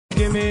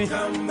gimme.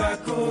 Come back,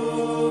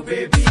 oh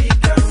baby,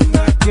 come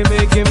back.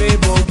 Gimme,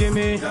 boy,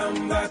 gimme.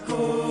 Come back,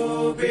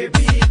 oh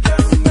baby,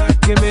 come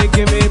back.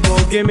 Gimme,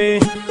 boy, gimme.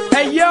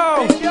 Hey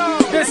yo,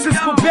 this is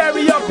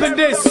Kuberi up in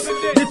this.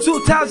 The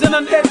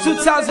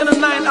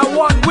 2008-2009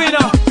 award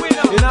winner.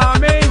 You know what I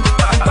mean?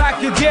 I'm back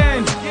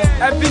again.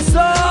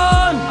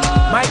 Episode,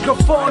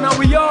 microphone, are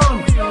we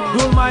on?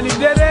 Dulmani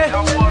Dede.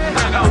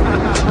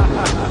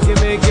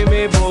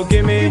 Gimme, boy,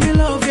 gimme. Give me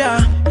love, yeah.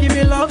 Give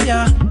me love,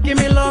 yeah. Give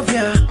me love,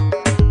 yeah.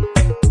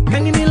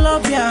 Can give me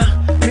love, yeah.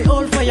 Me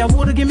old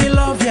firewood, give me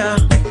love, yeah.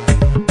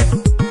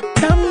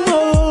 Come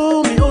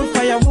on, me old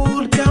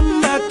firewood,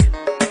 come back.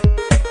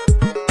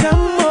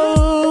 Come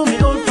on, me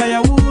old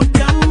firewood,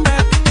 come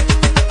back.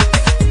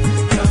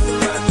 Come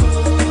back,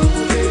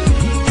 oh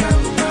baby,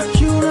 come back.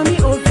 You know me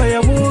old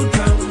firewood,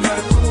 come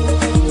back,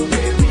 oh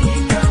baby,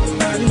 come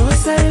back. You know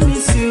say I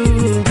miss you.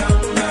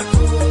 Come back, oh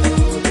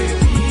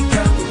baby,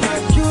 come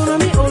back. You know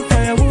me old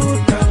firewood,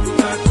 come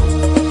back, oh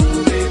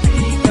baby,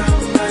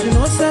 come back. You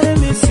know say I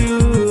miss you.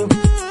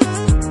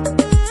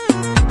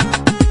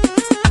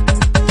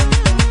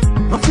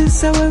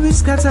 Say when we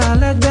scatter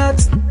like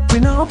that, we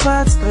now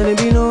part, and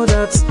if you know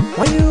that.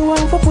 When you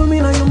want for pull me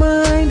on your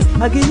mind,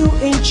 I give you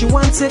inch, you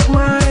want take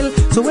mile.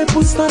 So we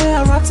put study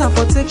a rata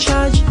for take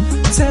charge.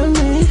 Tell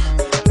me,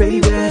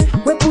 baby,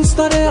 we put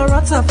study a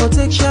rata for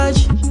take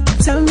charge.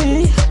 Tell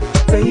me,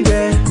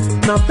 baby,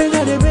 now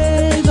bigger the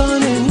way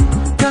gone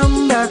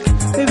come back,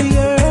 baby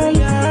girl.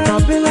 Now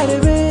bigger the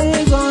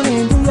way gone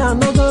in, do ya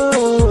no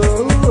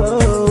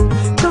go?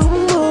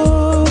 Come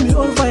on, me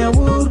old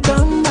firewood,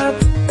 come back.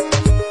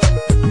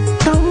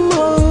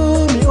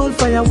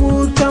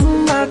 Firewood,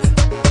 come back. Come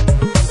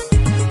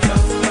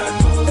back,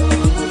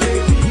 oh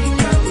baby,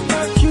 come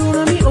back. You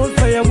know me old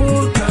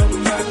firewood,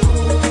 come back,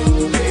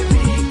 oh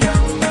baby,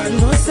 come back. You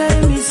know say I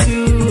miss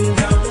you.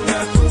 Come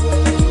back, oh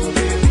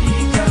baby,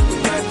 come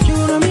back. You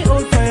know me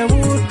old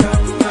firewood,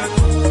 come back,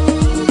 oh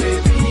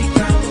baby,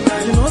 come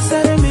back. You know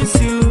say I miss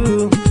you.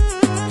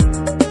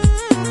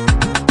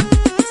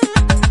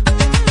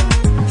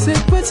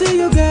 Take what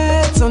you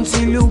get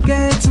until you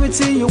get what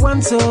you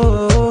want to.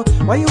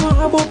 Why you want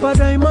about a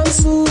diamond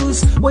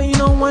shoes? When you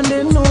know one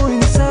they know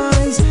in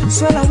size.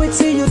 Swell I wait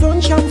till you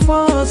don't jump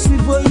fast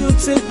before you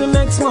take the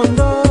next one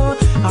door.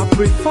 I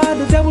prefer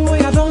the devil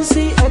where I don't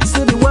see X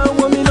to the one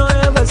where me not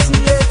ever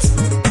see it.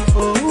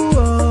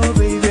 Oh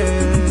baby,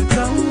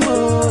 come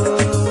on.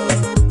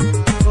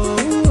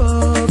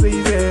 Oh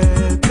baby,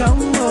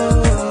 come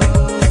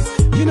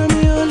on. You know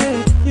me only,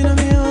 you know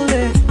me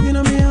only, you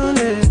know me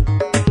only.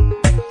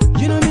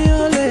 You know me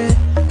only,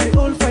 the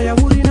old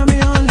firewood, you know me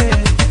only.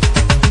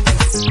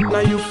 Now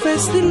you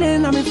first the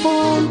lane on my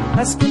phone,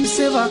 I screen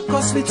saver,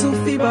 cost me 2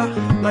 fever.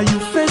 Now you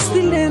first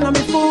the lane on my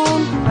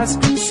phone, I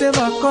screen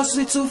saver, cost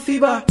me 2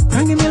 fever.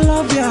 Can't give me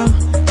love, yeah.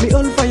 Me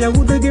old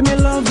firewood, give me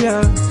love,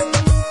 yeah.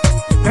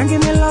 Can't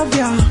give me love,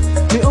 yeah.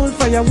 Me old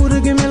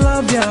firewood, give me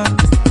love, yeah.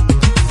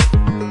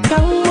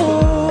 Come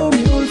on,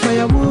 me old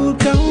firewood,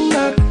 come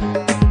back.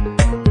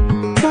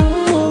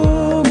 Come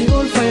on, me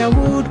old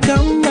firewood,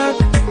 come back.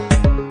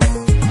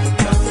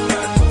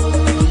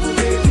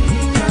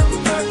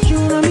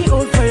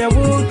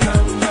 Firewood,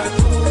 come back,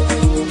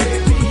 oh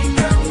baby,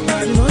 come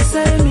back. You know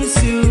say I miss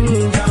you.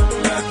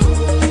 Come back, oh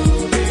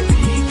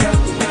baby,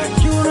 come back.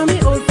 You know me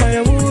old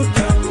firewood,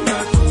 come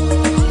back, oh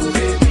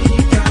baby,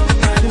 come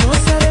back. You know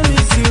say I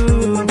miss you.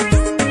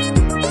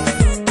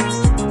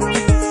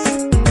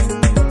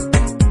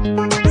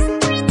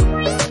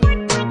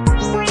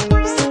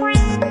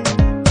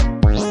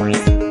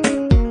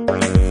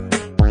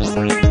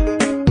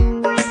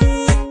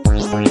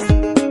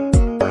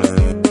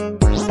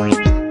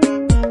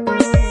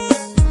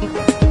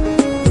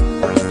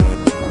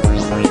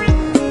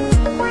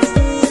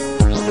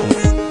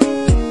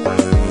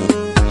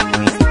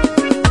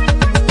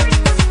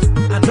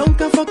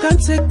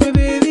 Take me,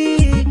 baby,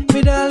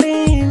 me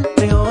darling,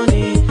 me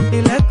honey.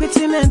 You like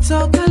waiting and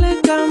talk, I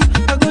let come.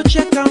 I go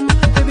check them,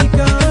 baby,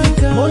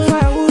 come. Old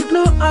firewood,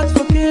 no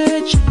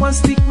advocate. One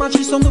stick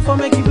matches, some do for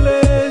make it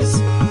blaze.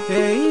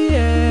 Hey,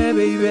 yeah,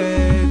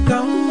 baby,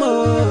 come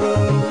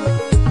on.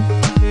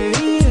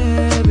 Hey,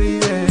 yeah, baby,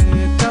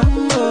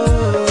 come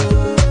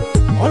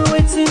on. All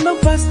waiting, no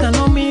pasta,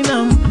 no mean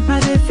I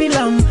dey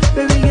feel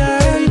baby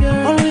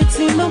girl. All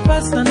waiting, no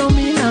pasta, no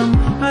mean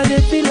I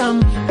dey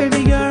feel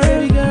baby girl.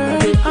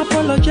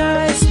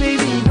 Apologize,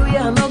 baby, do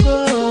ya no go?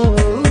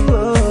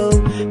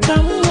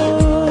 Come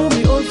on,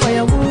 me old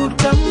firewood,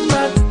 come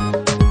back.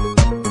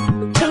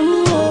 Come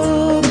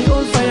on, me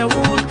old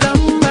firewood,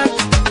 come back.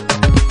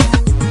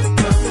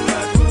 Come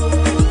back, oh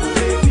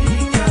baby,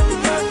 come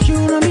back. You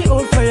know me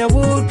old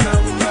firewood,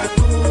 come back,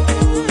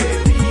 oh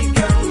baby,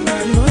 come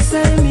back. You know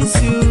say I miss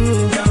you.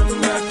 Come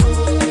back, oh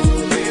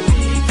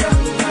baby,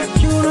 come back.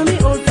 You know me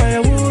old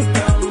firewood,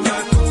 come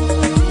back, oh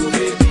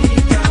baby,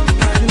 come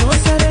back. You know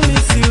say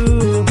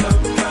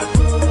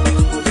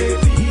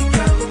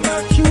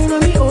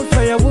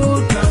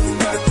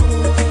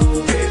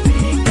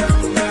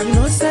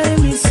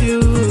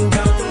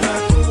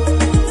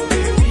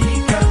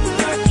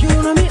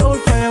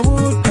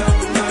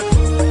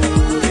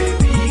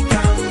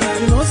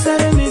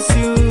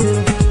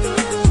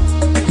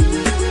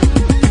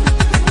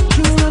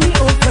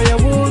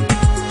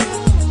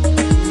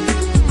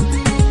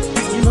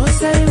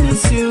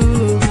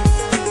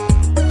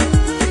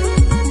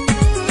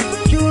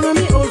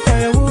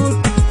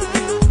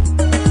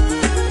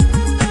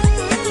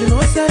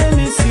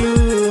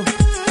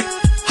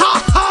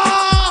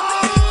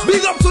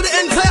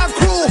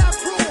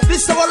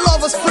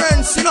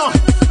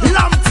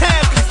Lamb